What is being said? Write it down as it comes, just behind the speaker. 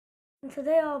And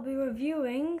today I'll be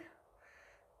reviewing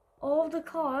all of the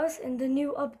cars in the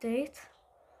new update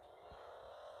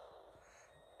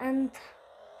and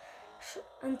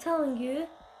telling you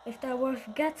if they're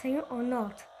worth getting or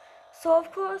not. So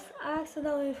of course I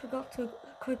accidentally forgot to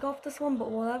click off this one,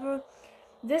 but whatever.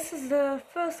 This is the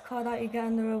first car that you get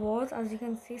in the rewards. As you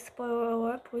can see, spoiler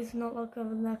alert, please do not look at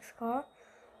the next car.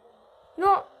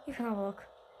 No, you can have a look.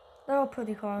 They're all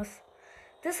pretty cars.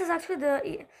 This is actually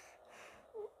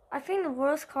I think the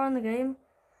worst car in the game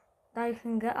that you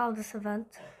can get out of this event.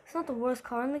 It's not the worst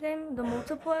car in the game, the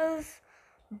multiplayer is,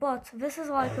 but this is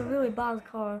like a really bad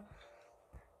car.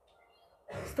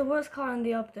 It's the worst car in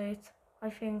the update, I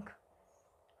think.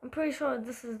 I'm pretty sure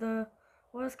this is the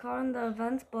worst car in the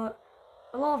event, but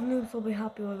a lot of noobs will be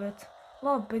happy with it. A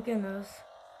lot of beginners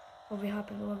will be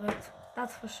happy with it.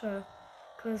 That's for sure.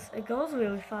 Because it goes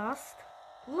really fast.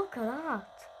 Look at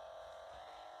that.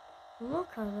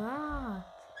 Look at that.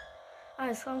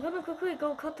 Alright, so I'm gonna quickly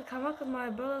go cut the camera because my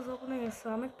brother's opening a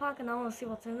ceramic pack and I want to see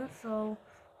what's in it, so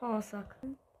hold on a sec.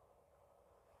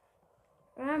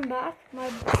 I'm back.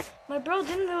 My bro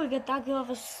didn't really get that good of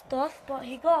a stuff, but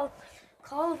he got a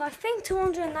car of I think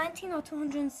 219 or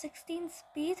 216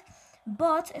 speed,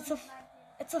 but it's a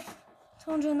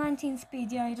 219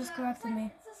 speed. Yeah, he just corrected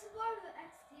me. It's a Subaru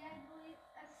XT, I believe.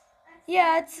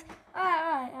 Yeah, it's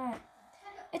alright.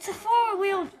 It's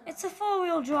a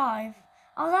four-wheel drive.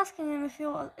 I was asking him if it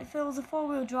was a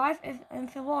four-wheel drive.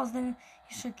 If it was, then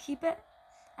you should keep it,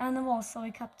 and it was, so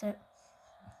he kept it.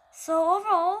 So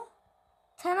overall,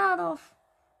 10 out of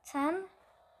 10.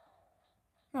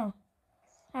 No,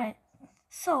 alright.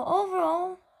 So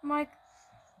overall, my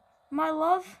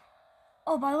love.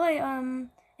 Oh, by the way,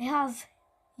 it has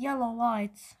yellow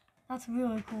lights. That's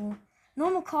really cool.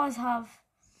 Normal cars have.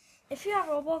 If you have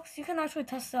Roblox, you can actually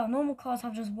test it out. Normal cars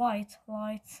have just white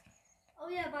lights. Oh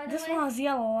yeah, by the way. This one has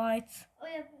yellow lights. Oh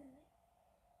yeah.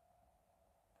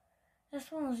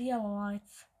 This one has yellow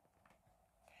lights.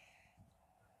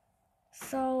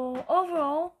 So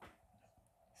overall,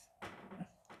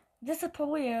 this is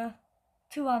probably a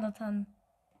 2 out of 10.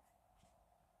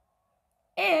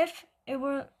 If it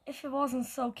wasn't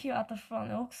so cute at the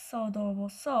front, it looks so adorable.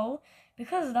 So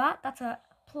because of that, that's a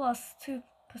plus 2%.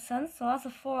 So that's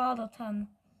a 4 out of 10.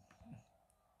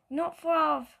 Not 4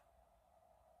 out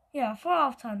of 4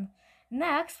 out of 10.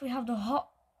 Next, we have the hot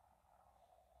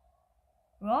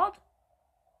rod.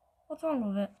 What's wrong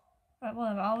with it? Right,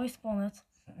 whatever. I'll respawn it.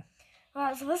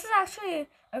 Alright, so this is actually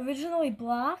originally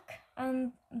black,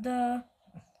 and the.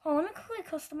 Hold on, let me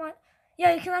quickly customize.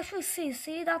 Yeah, you can actually see.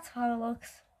 See, that's how it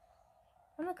looks.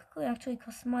 Let me quickly actually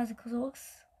customize it because it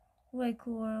looks way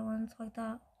cooler when it's like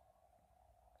that.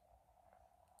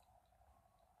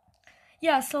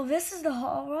 Yeah, so this is the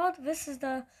hot rod. This is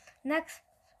the next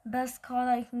best car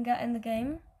that you can get in the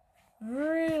game.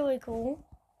 Really cool.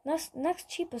 Next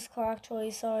cheapest car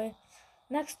actually, sorry.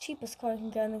 Next cheapest car you can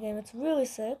get in the game. It's really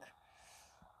sick.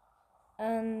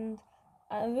 And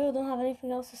I really don't have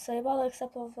anything else to say about it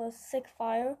except of a sick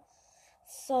fire.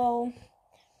 So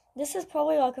this is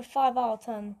probably like a 5 out of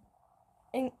 10.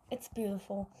 And it's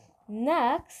beautiful.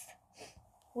 Next,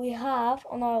 we have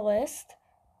on our list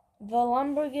the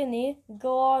Lamborghini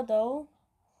Gallardo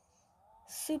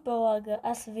Superlega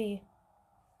SV.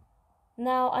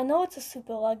 Now, I know it's a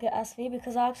Superlega SV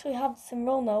because I actually have this in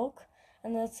Roanoke,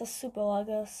 and it's a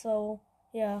Superlega, so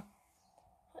yeah.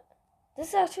 This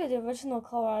is actually the original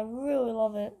color. I really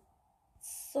love it.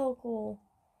 It's so cool.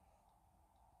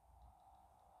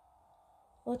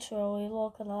 Literally,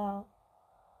 look at that.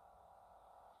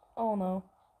 Oh no.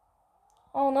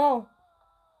 Oh no.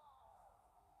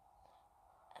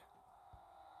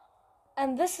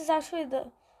 And this is actually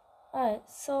the. Alright,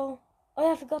 so. Oh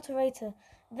yeah, I forgot to rate it.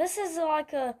 This is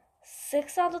like a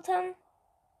 6 out of 10.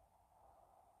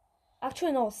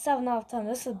 Actually, no, 7 out of 10.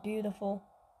 This is beautiful.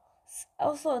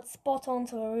 Also, it's spot on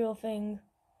to the real thing.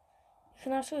 You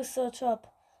can actually search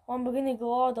up Lamborghini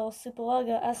Gallardo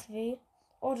Superlega SV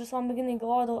or just Lamborghini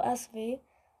Gallardo SV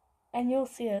and you'll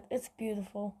see it. It's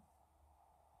beautiful.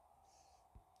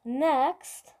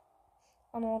 Next,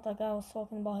 I don't know what that guy was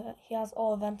talking about. He has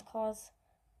all event cars.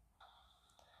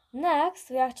 Next,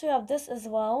 we actually have this as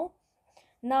well.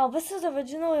 Now, this is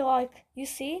originally like, you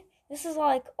see, this is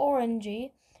like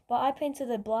orangey, but I painted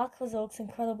it black because it looks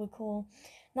incredibly cool.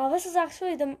 Now, this is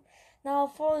actually now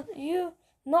for you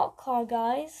not car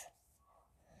guys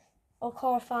or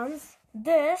car fans,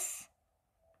 this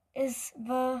is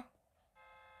the.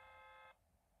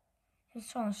 He's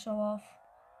trying to show off.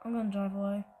 I'm gonna drive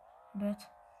away a bit.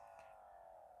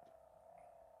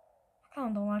 I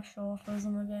kinda don't like show offers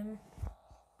in the game.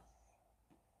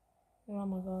 Oh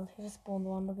my god, he just spawned the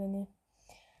Lamborghini.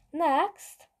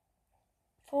 Next,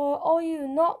 for all you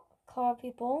not car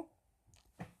people,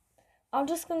 I'm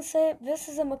just gonna say this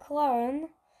is a McLaren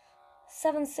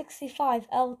 765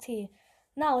 LT.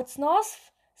 Now it's not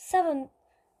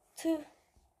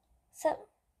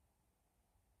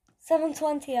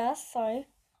 720S, sorry. I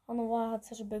don't know why I had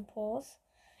such a big pause.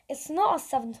 It's not a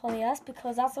 720S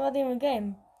because that's already in the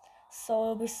game. So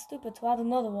it'll be stupid to add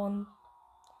another one.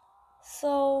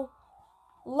 So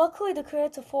luckily the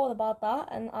creator thought about that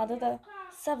and added a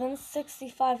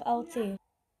 765 LT.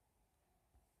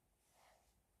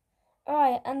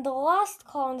 Alright, and the last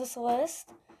car on this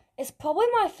list is probably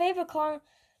my favorite car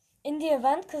in the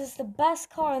event because it's the best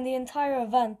car in the entire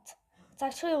event. It's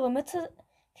actually limited,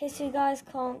 in case you guys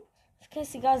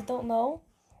don't know.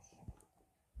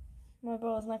 My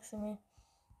bro is next to me.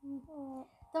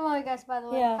 Don't worry, guys. By the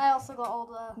way, Yeah. I also got all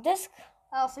the. This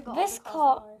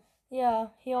car. Yeah,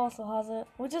 he also has it.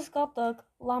 We just got the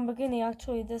Lamborghini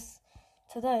actually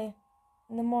today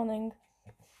in the morning.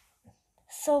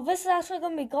 So this is actually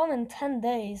gonna be gone in 10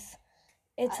 days.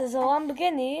 It is a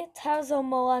Lamborghini Terzo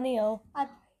Millennial. I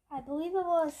believe it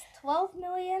was 12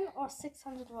 million or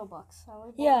 600 Robux.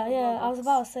 Yeah, I was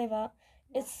about to say that.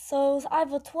 It's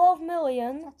either 12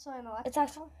 million. That's an electric It's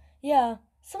actually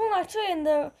Someone actually in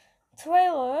the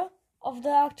trailer of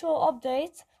the actual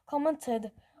update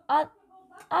commented, add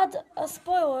a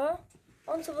spoiler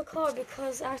onto the car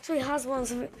because it actually has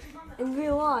ones in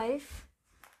real life.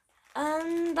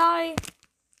 And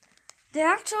they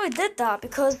actually did that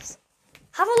because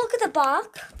have a look at the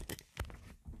back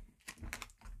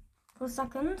for a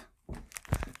second.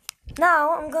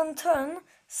 Now I'm going to turn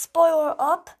spoiler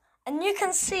up and you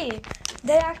can see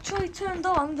they actually turned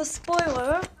on the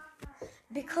spoiler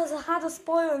because it had a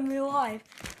spoiler in real life.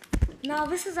 Now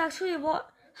this is actually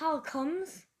how it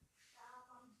comes.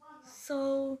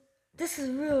 So this is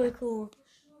really cool.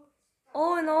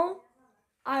 All in all,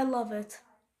 I love it.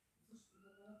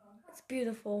 It's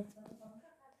beautiful.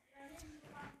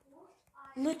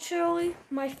 Literally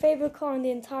my favorite car in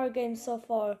the entire game so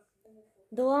far.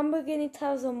 The Lamborghini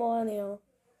Terzo Millennial.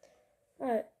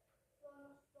 Alright.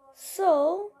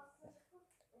 So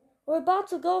we're about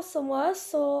to go somewhere,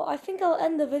 so I think I'll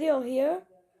end the video here.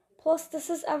 Plus this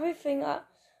is everything.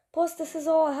 Plus this is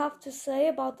all I have to say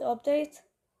about the update.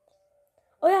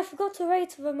 Oh yeah, I forgot to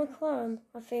rate the McLaren,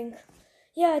 I think.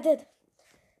 Yeah, I did.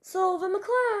 So the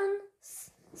McLaren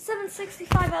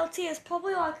 765 LT is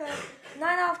probably like a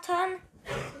 9 out of 10.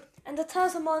 And the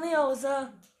Terzo Millennial is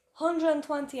a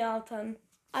 120 out of 10.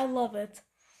 I love it.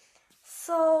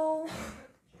 So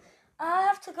I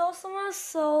have to go somewhere,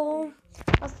 so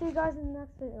I'll see you guys in the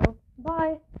next video.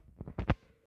 Bye.